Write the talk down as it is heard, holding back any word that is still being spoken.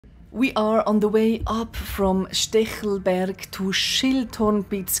We are on the way up from Stechelberg to Schilthorn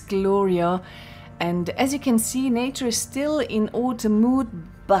Piz Gloria, and as you can see, nature is still in autumn mood,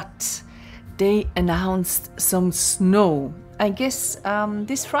 but they announced some snow. I guess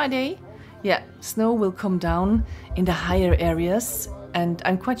this Friday, yeah, snow will come down in the higher areas, and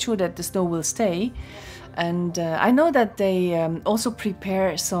I'm quite sure that the snow will stay. And I know that they also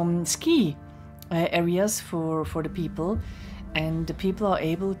prepare some ski areas for the people, and the people are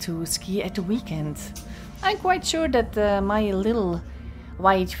able to ski at the weekend. I'm quite sure that my little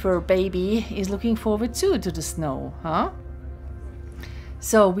white fur baby is looking forward too to the snow, huh?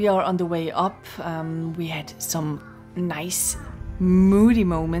 So we are on the way up. We had some nice moody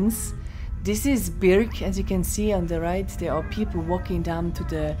moments. This is Birg, as you can see on the right. There are people walking down to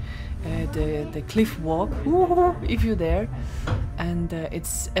the cliff walk, if you're there, and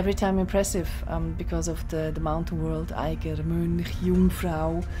it's every time impressive because of the mountain world, Eiger, Mönch,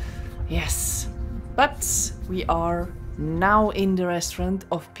 Jungfrau. Yes, but we are now in the restaurant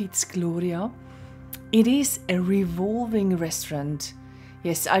of Piz Gloria. It is a revolving restaurant.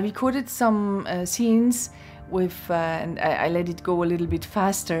 Yes, I recorded some scenes with and I let it go a little bit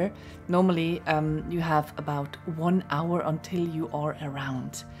faster. Normally you have about 1 hour until you are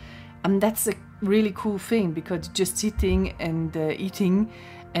around. And that's a really cool thing, because just sitting and eating,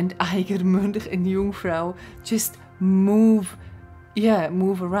 and Eiger, Mönch and Jungfrau just move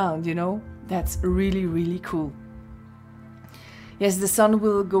around, you know. That's really, really cool. Yes, the sun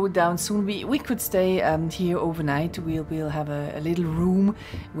will go down soon. We could stay here overnight. We'll have a little room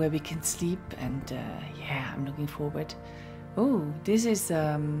where we can sleep, and yeah, I'm looking forward. Oh, this is,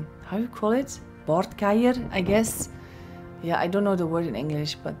 how you call it? Bordgeier, I guess. Yeah, I don't know the word in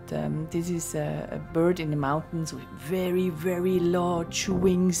English, but this is a bird in the mountains with very, very large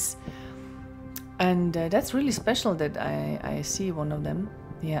wings. And that's really special that I see one of them.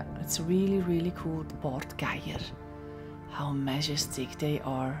 Yeah, it's really, really cool, the Bordgeier. How majestic they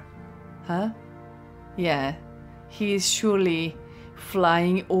are, huh? Yeah, he is surely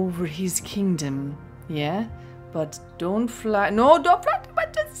flying over his kingdom, yeah? But don't fly, no, don't fly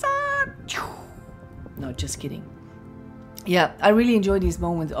to the sun! No, just kidding. Yeah, I really enjoy these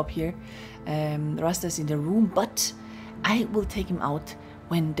moments up here. Rasta's in the room, but I will take him out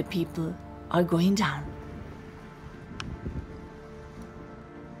when the people are going down.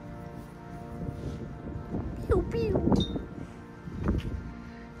 Pew, pew.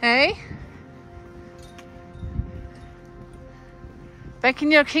 Hey? Back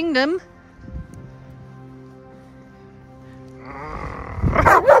in your kingdom?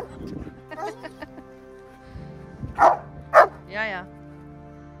 Yeah.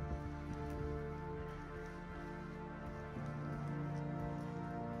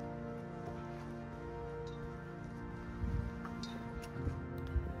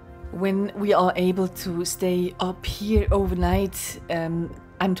 When we are able to stay up here overnight,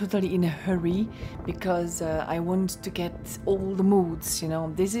 I'm totally in a hurry, because I want to get all the moods, you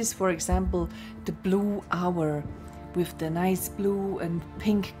know. This is, for example, the blue hour with the nice blue and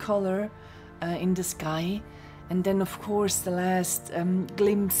pink color in the sky. And then, of course, the last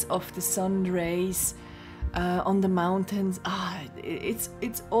glimpse of the sun rays on the mountains.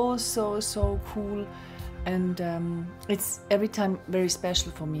 It's all so cool, and it's every time very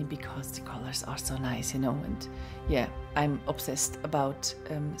special for me, because the colors are so nice, you know. And yeah, I'm obsessed about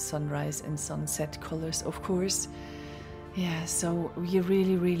sunrise and sunset colors, of course. Yeah, so we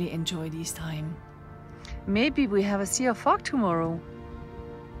really enjoy this time. Maybe we have a sea of fog tomorrow.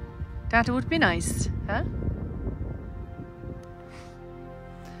 That would be nice, huh?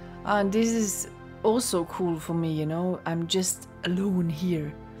 And this is also cool for me, you know. I'm just alone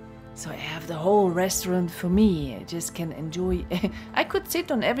here, so I have the whole restaurant for me. I just can enjoy. I could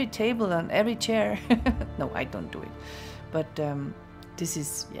sit on every table and every chair. No, I don't do it, but this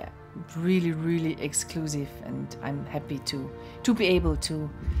is, yeah, really exclusive, and I'm happy to be able to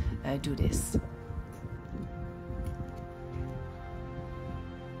do this.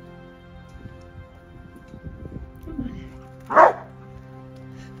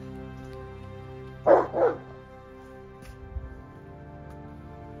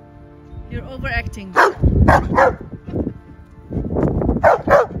 You're overacting.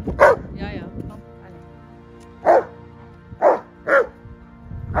 Yeah.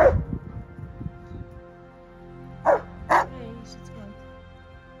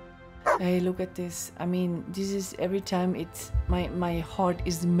 Hey, look at this. I mean, this is every time it's my heart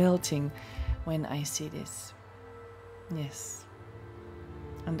is melting when I see this. Yes.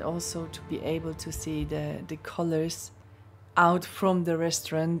 And also to be able to see the colors out from the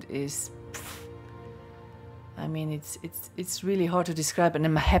restaurant is I mean, it's really hard to describe, and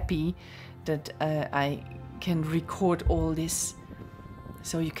I'm happy that I can record all this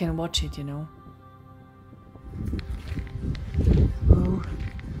so you can watch it, you know. Oh,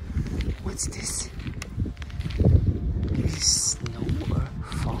 what's this? Is it snow or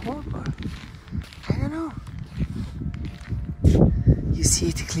fog or I don't know. You see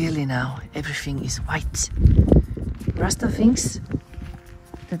it clearly now. Everything is white. Rasta thinks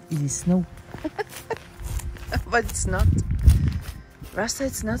that it is snow. But it's not. Rasta,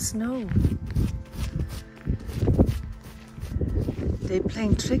 it's not snow. They're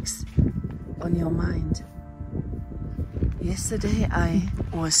playing tricks on your mind. Yesterday I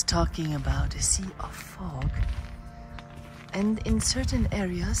was talking about a sea of fog, and in certain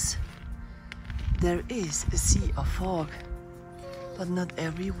areas there is a sea of fog, but not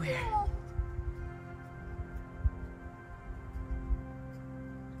everywhere.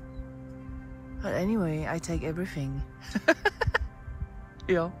 But anyway, I take everything.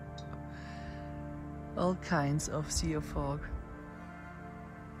 Yeah. All kinds of sea of fog.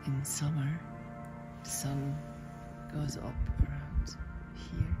 In summer, the sun goes up around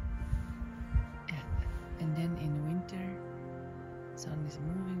here. Yeah. And then in winter, the sun is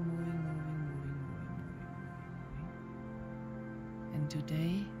moving. And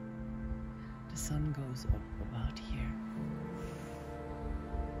today, the sun goes up about here.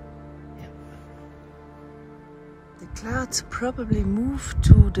 The clouds probably move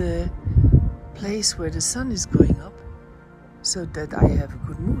to the place where the sun is going up, so that I have a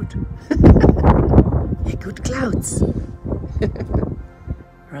good mood. Yeah, good clouds.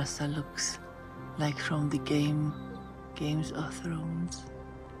 Rasta looks like from the Games of Thrones.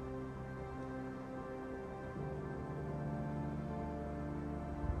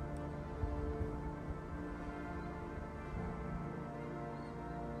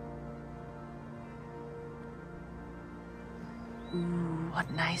 Ooh,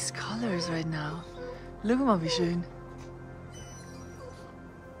 what nice colors right now. Look mal, wie schön.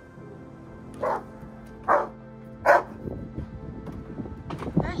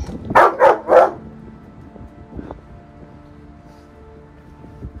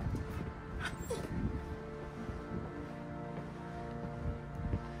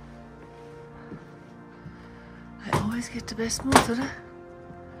 I always get the best mood, oder?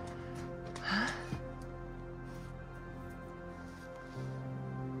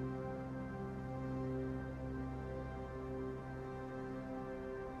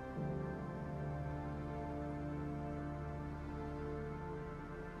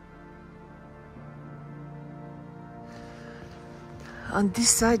 On this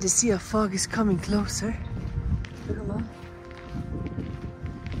side, the sea of fog is coming closer. Look at that.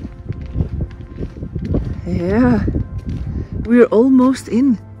 Yeah, we're almost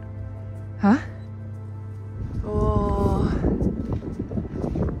in. Huh? Oh,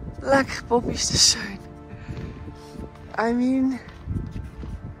 lekker Bob is te schön. I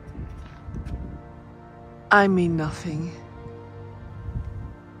mean nothing.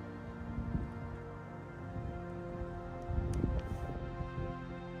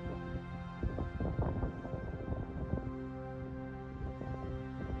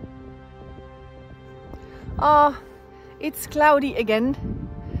 Oh, it's cloudy again.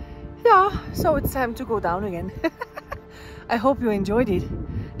 Yeah, so it's time to go down again. I hope you enjoyed it.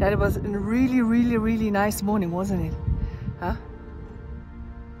 That was a really nice morning, wasn't it? Huh?